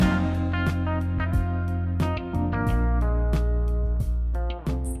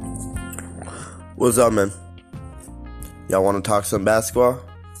What's up, man? Y'all want to talk some basketball?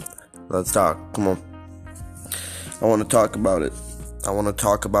 Let's talk. Come on. I want to talk about it. I want to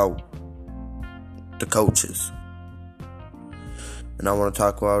talk about the coaches. And I want to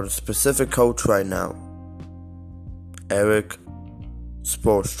talk about a specific coach right now. Erik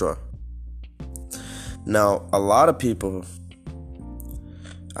Spoelstra. Now, a lot of people,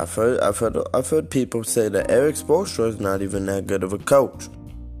 I've heard people say that Erik Spoelstra is not even that good of a coach.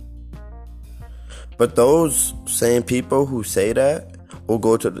 But those same people who say that will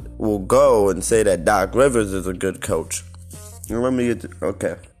go and say that Doc Rivers is a good coach.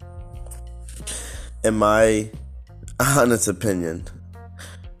 Okay. In my honest opinion,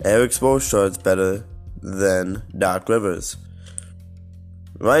 Erik Spoelstra is better than Doc Rivers.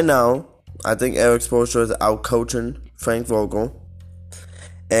 Right now, I think Erik Spoelstra is out-coaching Frank Vogel.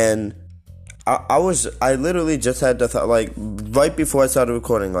 And I literally just had the thought, right before I started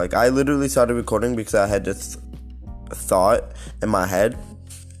recording, I literally started recording because I had this thought in my head.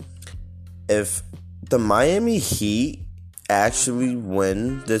 If the Miami Heat actually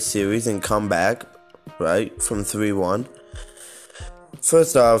win this series and come back, right, from 3-1,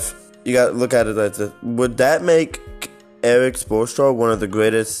 first off, you gotta look at it like this. Would that make Erik Spoelstra one of the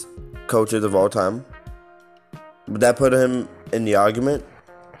greatest coaches of all time? Would that put him in the argument?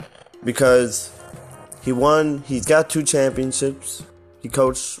 Because he's got 2 championships. He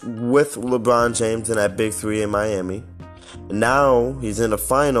coached with LeBron James in that Big Three in Miami. And now he's in the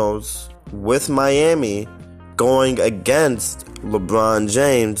finals with Miami going against LeBron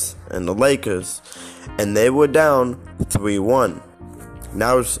James and the Lakers. And they were down 3-1.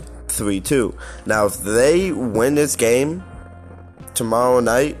 Now it's 3-2. Now if they win this game tomorrow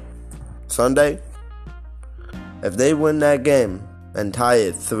night, Sunday, if they win that game and tie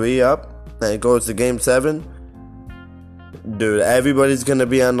it 3-up, and it goes to Game 7, dude, everybody's going to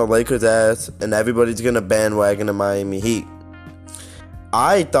be on the Lakers' ass, and everybody's going to bandwagon the Miami Heat.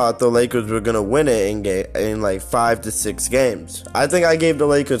 I thought the Lakers were going to win it in 5 to 6 games. I think I gave the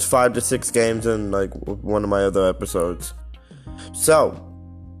Lakers 5 to 6 games in, one of my other episodes. So,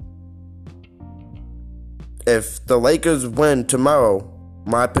 if the Lakers win tomorrow,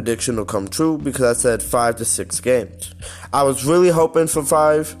 my prediction will come true because I said 5 to 6 games. I was really hoping for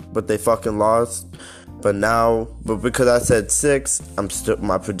 5, but they fucking lost. But because I said 6,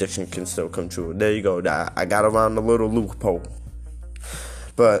 my prediction can still come true. There you go. I got around the little loophole.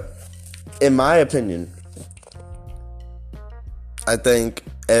 But in my opinion, I think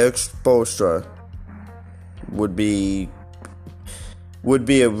Erik Spoelstra would be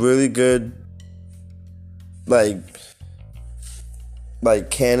a really good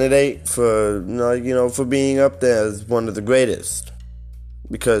candidate for for being up there as one of the greatest.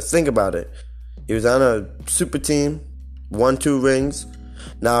 Because think about it, he was on a super team, won 2 rings.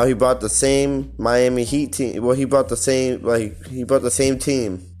 Now he brought the same Miami Heat team. Well, he brought the same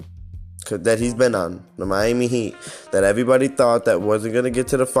team that he's been on, the Miami Heat, that everybody thought that wasn't gonna get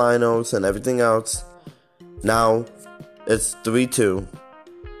to the finals and everything else. Now it's 3-2,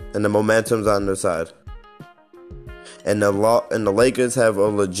 and the momentum's on their side. And the Lakers have a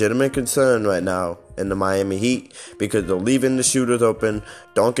legitimate concern right now in the Miami Heat because they're leaving the shooters open.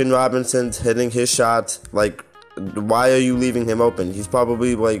 Duncan Robinson's hitting his shots. Why are you leaving him open? He's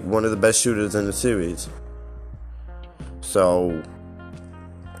probably one of the best shooters in the series. So,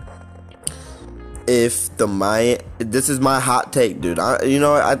 this is my hot take, dude. I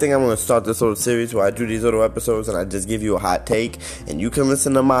think I'm gonna start this little series where I do these little episodes and I just give you a hot take, and you can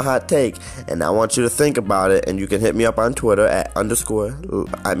listen to my hot take, and I want you to think about it, and you can hit me up on Twitter at Let's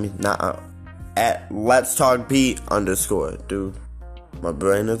Talk B _. Dude, my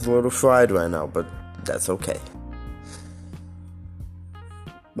brain is a little fried right now, but that's okay.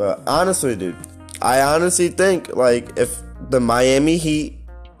 But honestly, dude, I honestly think if the Miami Heat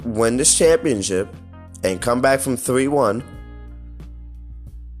win this championship and come back from 3-1,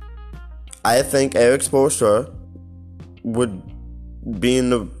 I think Erik Spoelstra would be in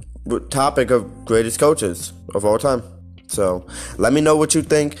the topic of greatest coaches of all time. So let me know what you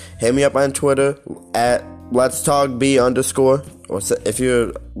think. Hit me up on Twitter at Let's Talk B _. Or if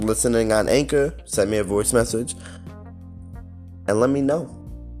you're listening on Anchor, send me a voice message and let me know.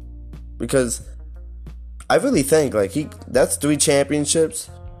 Because I really think that's 3 championships.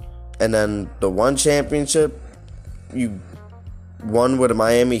 And then the 1 championship you won with a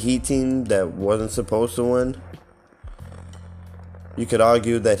Miami Heat team that wasn't supposed to win. You could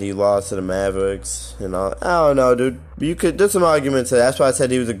argue that he lost to the Mavericks and all. I don't know, dude. There's some arguments. That's why I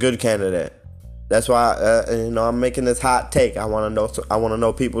said he was a good candidate. That's why I'm making this hot take. I want to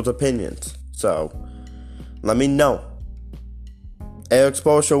know people's opinions. So let me know. Erik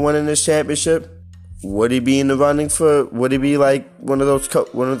Spoelstra winning this championship would he be in the running for? Would he be like one of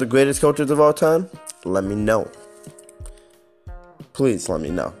the greatest coaches of all time? Let me know. Please let me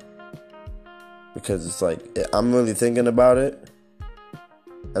know. Because it's like, I'm really thinking about it,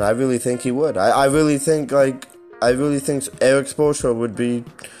 and I really think he would. I really think Eric Spoelstra would be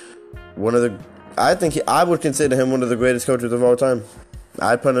one of the. I would consider him one of the greatest coaches of all time.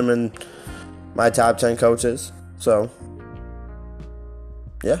 I'd put him in my top 10 coaches. So,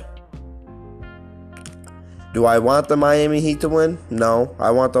 yeah. Do I want the Miami Heat to win? No.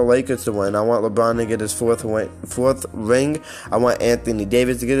 I want the Lakers to win. I want LeBron to get his fourth ring. I want Anthony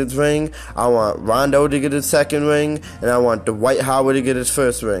Davis to get his ring. I want Rondo to get his second ring. And I want Dwight Howard to get his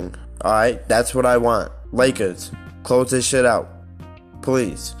first ring. Alright? That's what I want. Lakers, close this shit out.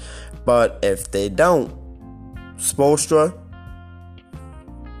 Please. But if they don't, Spoelstra,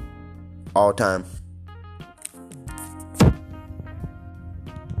 all time.